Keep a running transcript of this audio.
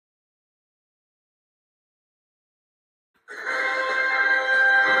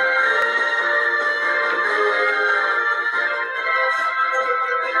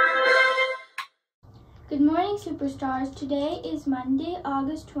Superstars. Today is Monday,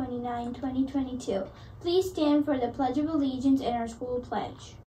 August 29, 2022. Please stand for the Pledge of Allegiance and our school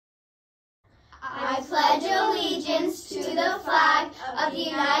pledge. I pledge allegiance to the flag of the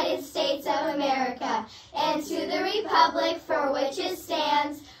United States of America and to the republic for which it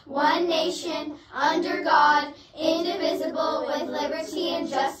stands, one nation, under God, indivisible, with liberty and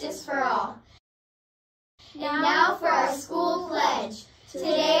justice for all. Now for our school pledge.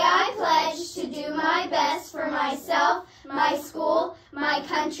 Today I pledge to do my best for myself, my school, my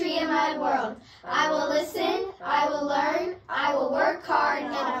country, and my world. I will listen, I will learn, I will work hard,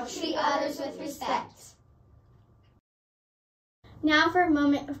 and I will treat others with respect. Now for a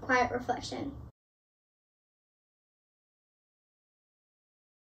moment of quiet reflection.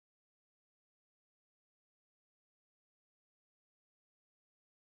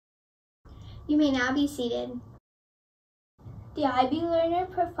 You may now be seated. The IB Learner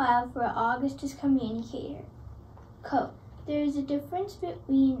profile for August is communicator. Quote, there is a difference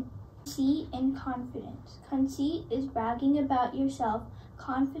between conceit and confidence. Conceit is bragging about yourself.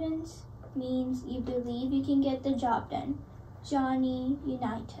 Confidence means you believe you can get the job done. Johnny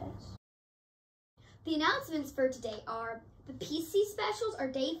Unitas. The announcements for today are the PC specials are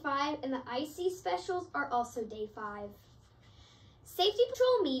day 5 and the IC specials are also day 5. Safety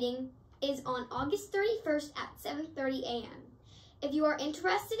Patrol meeting is on August 31st at 7:30 a.m. If you are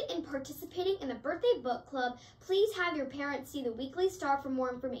interested in participating in the birthday book club, please have your parents see the Weekly Star for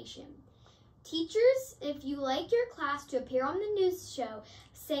more information. Teachers, if you like your class to appear on the news show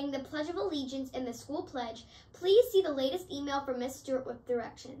saying the Pledge of Allegiance and the school pledge, please see the latest email from Ms. Stewart with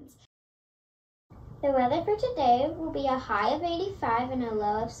directions. The weather for today will be a high of 85 and a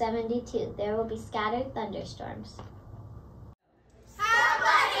low of 72. There will be scattered thunderstorms.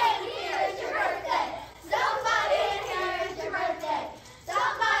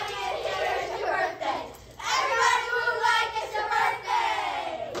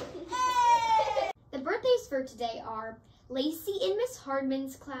 For today are Lacey in Miss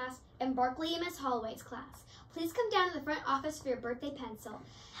Hardman's class and Barkley in Miss Holloway's class. Please come down to the front office for your birthday pencil.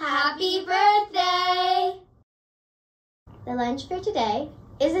 Happy birthday! The lunch for today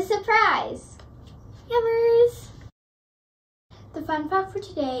is a surprise. Yummers! The fun fact for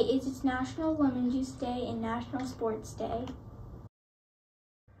today is it's National Lemon Juice Day and National Sports Day.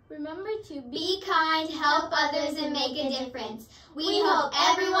 Remember to be kind, help others, and make a difference. We hope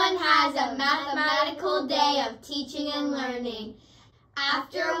everyone has a mathematical day of teaching and learning.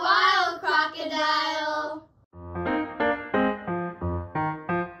 After a while, crocodile.